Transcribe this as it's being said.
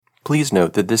Please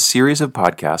note that this series of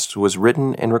podcasts was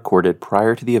written and recorded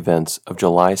prior to the events of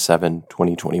July 7,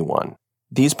 2021.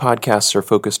 These podcasts are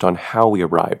focused on how we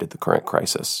arrived at the current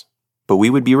crisis. But we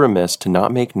would be remiss to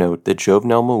not make note that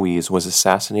Jovenel Moise was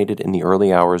assassinated in the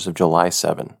early hours of July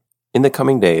 7. In the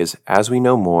coming days, as we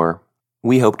know more,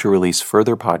 we hope to release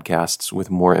further podcasts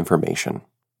with more information.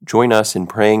 Join us in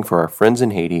praying for our friends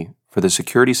in Haiti, for the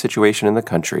security situation in the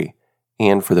country,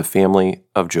 and for the family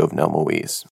of Jovenel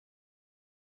Moise.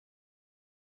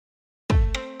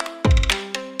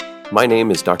 My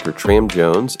name is Dr. Tram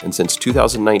Jones, and since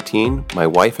 2019, my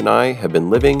wife and I have been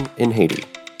living in Haiti.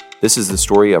 This is the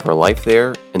story of our life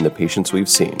there and the patients we've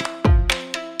seen.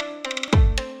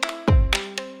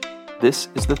 This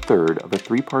is the third of a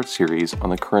three-part series on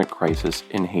the current crisis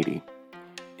in Haiti.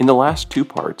 In the last two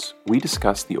parts, we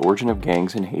discussed the origin of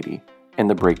gangs in Haiti and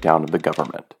the breakdown of the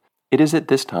government. It is at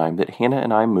this time that Hannah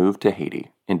and I moved to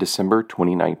Haiti in December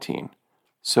 2019.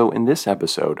 So in this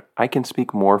episode, I can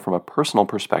speak more from a personal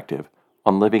perspective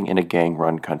on living in a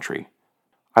gang-run country.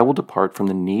 I will depart from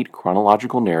the neat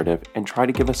chronological narrative and try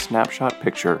to give a snapshot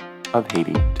picture of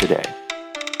Haiti today.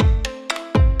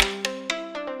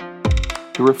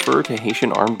 To refer to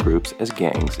Haitian armed groups as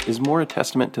gangs is more a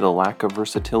testament to the lack of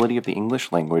versatility of the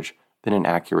English language than an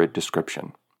accurate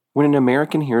description. When an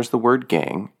American hears the word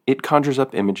gang, it conjures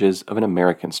up images of an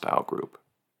American-style group.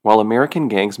 While American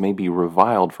gangs may be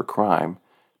reviled for crime,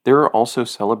 there are also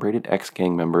celebrated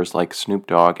ex-gang members like Snoop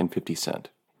Dogg and 50 Cent.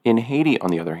 In Haiti,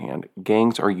 on the other hand,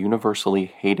 gangs are universally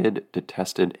hated,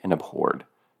 detested, and abhorred.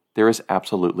 There is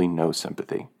absolutely no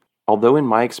sympathy. Although in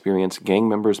my experience, gang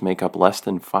members make up less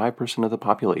than 5% of the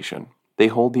population, they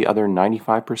hold the other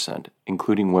 95%,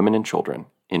 including women and children,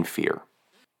 in fear.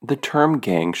 The term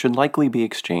gang should likely be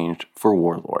exchanged for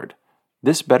warlord.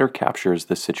 This better captures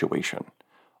the situation.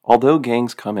 Although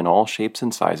gangs come in all shapes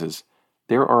and sizes,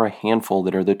 there are a handful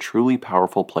that are the truly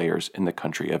powerful players in the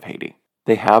country of Haiti.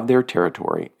 They have their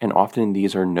territory, and often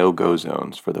these are no-go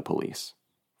zones for the police.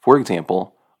 For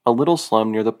example, a little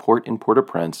slum near the port in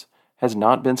Port-au-Prince has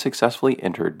not been successfully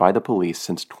entered by the police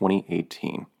since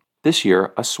 2018. This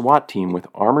year, a SWAT team with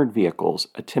armored vehicles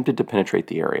attempted to penetrate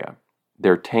the area.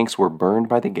 Their tanks were burned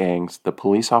by the gangs, the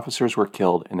police officers were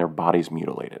killed, and their bodies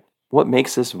mutilated. What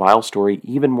makes this vile story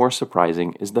even more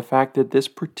surprising is the fact that this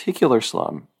particular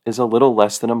slum is a little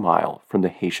less than a mile from the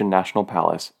Haitian National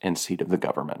Palace and seat of the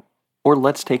government. Or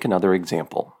let's take another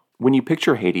example. When you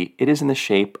picture Haiti, it is in the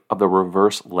shape of the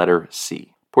reverse letter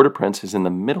C. Port-au-Prince is in the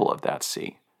middle of that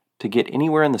C. To get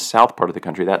anywhere in the south part of the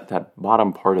country, that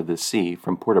bottom part of the C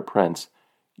from Port-au-Prince,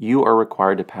 you are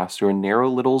required to pass through a narrow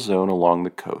little zone along the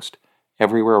coast.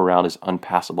 Everywhere around is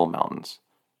unpassable mountains.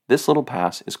 This little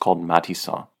pass is called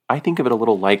Matisson. I think of it a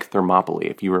little like Thermopylae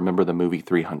if you remember the movie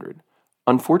 300.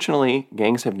 Unfortunately,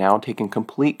 gangs have now taken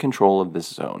complete control of this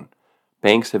zone.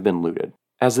 Banks have been looted.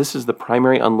 As this is the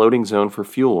primary unloading zone for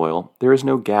fuel oil, there is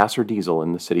no gas or diesel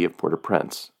in the city of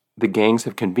Port-au-Prince. The gangs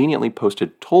have conveniently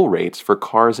posted toll rates for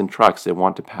cars and trucks that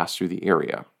want to pass through the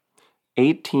area.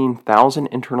 18,000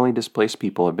 internally displaced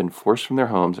people have been forced from their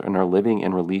homes and are living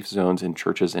in relief zones in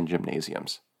churches and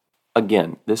gymnasiums.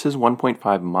 Again, this is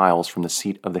 1.5 miles from the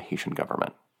seat of the Haitian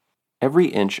government. Every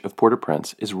inch of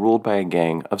Port-au-Prince is ruled by a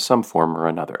gang of some form or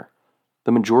another.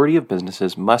 The majority of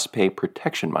businesses must pay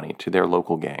protection money to their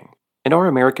local gang. And our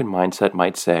American mindset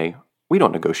might say, we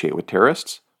don't negotiate with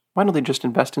terrorists. Why don't they just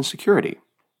invest in security?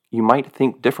 You might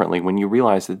think differently when you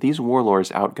realize that these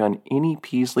warlords outgun any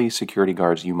Peaslee security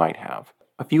guards you might have.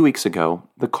 A few weeks ago,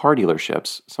 the car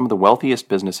dealerships, some of the wealthiest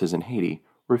businesses in Haiti,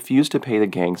 refused to pay the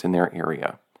gangs in their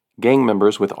area. Gang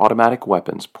members with automatic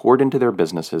weapons poured into their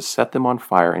businesses, set them on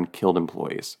fire, and killed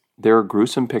employees. There are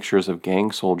gruesome pictures of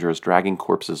gang soldiers dragging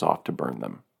corpses off to burn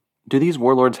them. Do these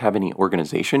warlords have any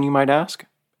organization, you might ask?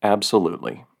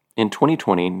 Absolutely. In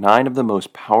 2020, 9 of the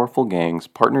most powerful gangs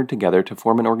partnered together to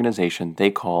form an organization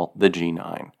they call the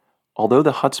G9. Although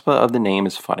the chutzpah of the name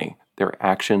is funny, their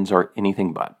actions are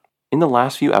anything but. In the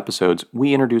last few episodes,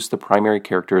 we introduced the primary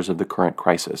characters of the current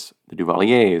crisis, the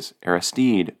Duvaliers,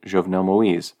 Aristide, Jovenel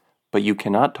Moise. But you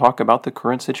cannot talk about the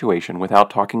current situation without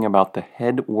talking about the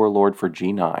head warlord for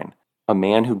G9, a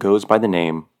man who goes by the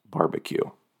name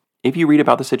Barbecue. If you read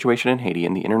about the situation in Haiti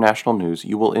in the international news,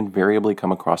 you will invariably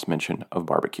come across mention of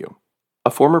Barbecue. A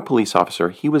former police officer,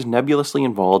 he was nebulously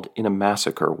involved in a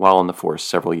massacre while on the force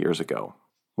several years ago.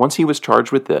 Once he was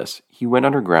charged with this, he went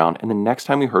underground, and the next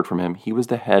time we heard from him, he was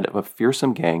the head of a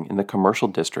fearsome gang in the commercial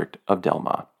district of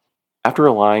Delma. After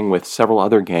allying with several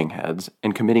other gang heads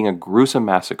and committing a gruesome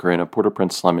massacre in a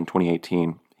Port-au-Prince slum in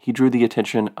 2018, he drew the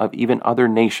attention of even other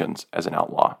nations as an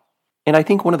outlaw. And I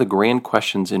think one of the grand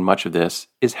questions in much of this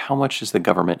is how much is the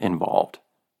government involved?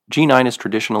 G9 is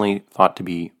traditionally thought to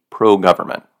be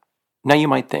pro-government. Now you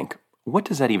might think, what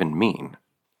does that even mean?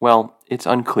 Well, it's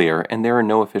unclear, and there are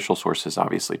no official sources,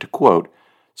 obviously, to quote,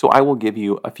 so I will give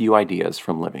you a few ideas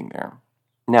from living there.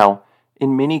 Now,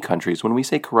 in many countries, when we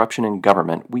say corruption in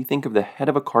government, we think of the head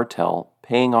of a cartel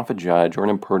paying off a judge or an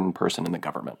important person in the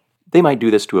government. They might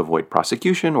do this to avoid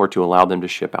prosecution or to allow them to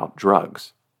ship out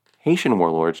drugs. Haitian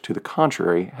warlords, to the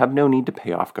contrary, have no need to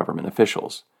pay off government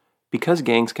officials. Because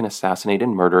gangs can assassinate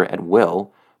and murder at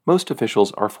will, most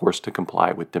officials are forced to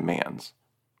comply with demands.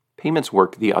 Payments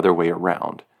work the other way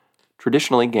around.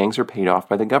 Traditionally, gangs are paid off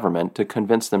by the government to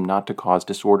convince them not to cause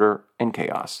disorder and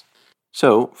chaos.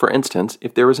 So, for instance,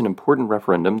 if there was an important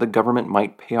referendum, the government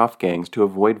might pay off gangs to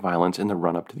avoid violence in the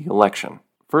run-up to the election.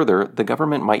 Further, the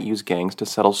government might use gangs to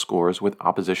settle scores with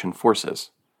opposition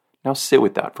forces. Now sit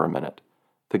with that for a minute.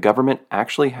 The government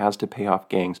actually has to pay off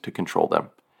gangs to control them.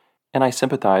 And I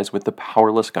sympathize with the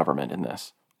powerless government in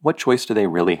this. What choice do they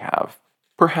really have?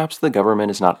 Perhaps the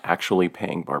government is not actually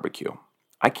paying Barbecue.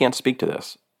 I can't speak to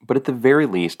this, but at the very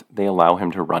least, they allow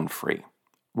him to run free.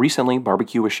 Recently,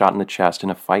 Barbecue was shot in the chest in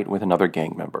a fight with another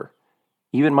gang member.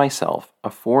 Even myself, a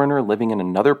foreigner living in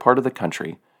another part of the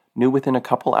country, knew within a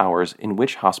couple hours in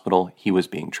which hospital he was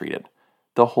being treated.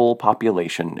 The whole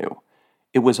population knew.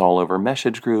 It was all over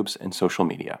message groups and social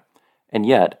media. And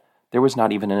yet, there was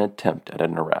not even an attempt at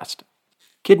an arrest.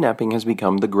 Kidnapping has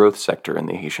become the growth sector in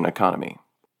the Haitian economy.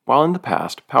 While in the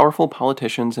past, powerful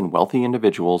politicians and wealthy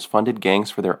individuals funded gangs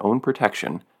for their own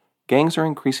protection, gangs are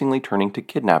increasingly turning to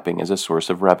kidnapping as a source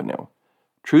of revenue.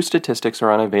 True statistics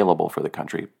are unavailable for the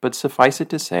country, but suffice it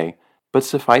to say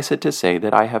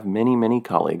that I have many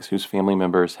colleagues whose family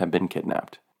members have been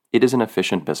kidnapped. It is an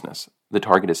efficient business. The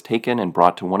target is taken and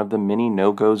brought to one of the many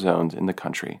no-go zones in the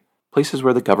country, places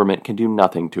where the government can do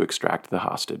nothing to extract the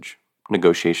hostage.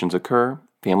 Negotiations occur,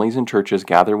 families and churches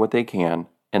gather what they can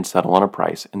and settle on a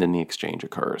price, and then the exchange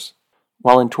occurs.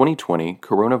 While in 2020,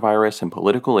 coronavirus and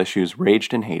political issues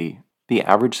raged in Haiti, the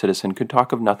average citizen could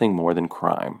talk of nothing more than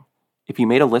crime. If you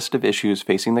made a list of issues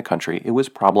facing the country, it was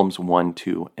problems 1,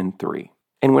 2, and 3.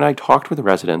 And when I talked with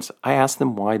residents, I asked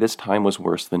them why this time was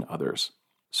worse than others.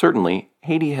 Certainly,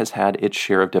 Haiti has had its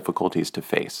share of difficulties to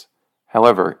face.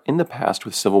 However, in the past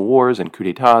with civil wars and coups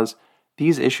d'etats,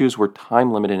 these issues were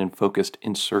time-limited and focused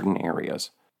in certain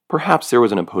areas. Perhaps there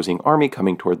was an opposing army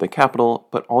coming toward the capital,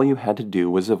 but all you had to do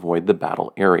was avoid the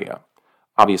battle area.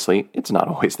 Obviously, it's not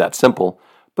always that simple,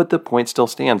 but the point still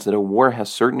stands that a war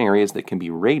has certain areas that can be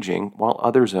raging while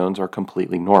other zones are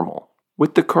completely normal.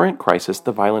 With the current crisis,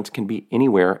 the violence can be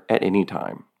anywhere at any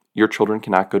time. Your children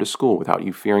cannot go to school without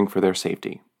you fearing for their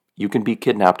safety. You can be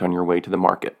kidnapped on your way to the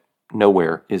market.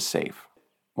 Nowhere is safe.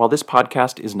 While this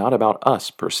podcast is not about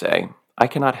us per se, I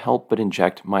cannot help but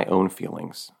inject my own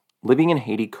feelings. Living in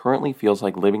Haiti currently feels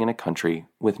like living in a country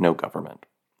with no government.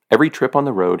 Every trip on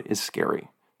the road is scary.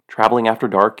 Traveling after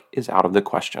dark is out of the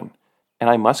question. And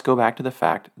I must go back to the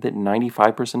fact that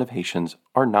 95% of Haitians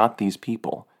are not these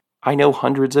people. I know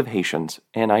hundreds of Haitians,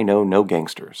 and I know no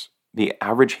gangsters. The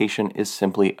average Haitian is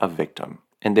simply a victim,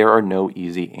 and there are no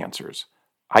easy answers.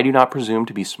 I do not presume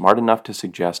to be smart enough to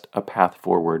suggest a path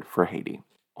forward for Haiti.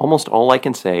 Almost all I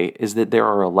can say is that there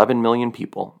are 11 million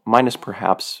people, minus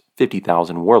perhaps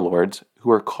 50,000 warlords, who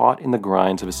are caught in the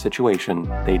grinds of a situation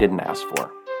they didn't ask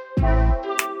for.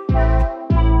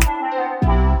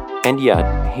 And yet,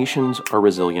 Haitians are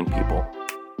resilient people.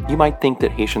 You might think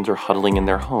that Haitians are huddling in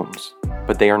their homes,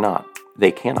 but they are not.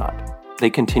 They cannot. They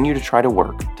continue to try to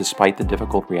work despite the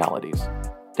difficult realities.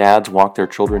 Dads walk their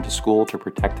children to school to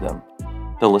protect them.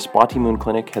 The L'Espoir-Timoun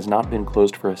Clinic has not been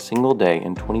closed for a single day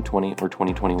in 2020 or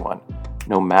 2021,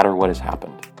 no matter what has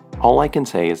happened. All I can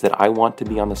say is that I want to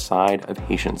be on the side of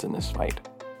Haitians in this fight,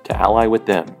 to ally with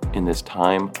them in this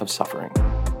time of suffering.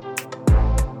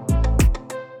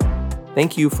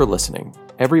 Thank you for listening.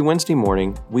 Every Wednesday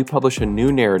morning, we publish a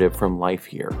new narrative from life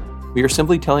here. We are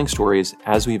simply telling stories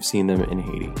as we've seen them in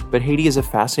Haiti. But Haiti is a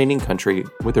fascinating country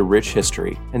with a rich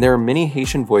history, and there are many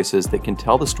Haitian voices that can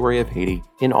tell the story of Haiti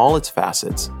in all its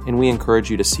facets, and we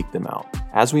encourage you to seek them out.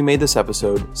 As we made this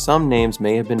episode, some names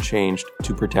may have been changed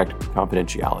to protect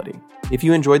confidentiality. If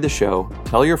you enjoyed the show,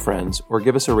 tell your friends or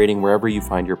give us a rating wherever you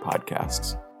find your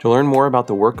podcasts. To learn more about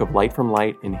the work of Light from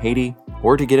Light in Haiti,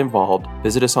 or to get involved,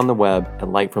 visit us on the web at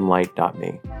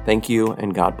lightfromlight.me. Thank you,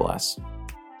 and God bless.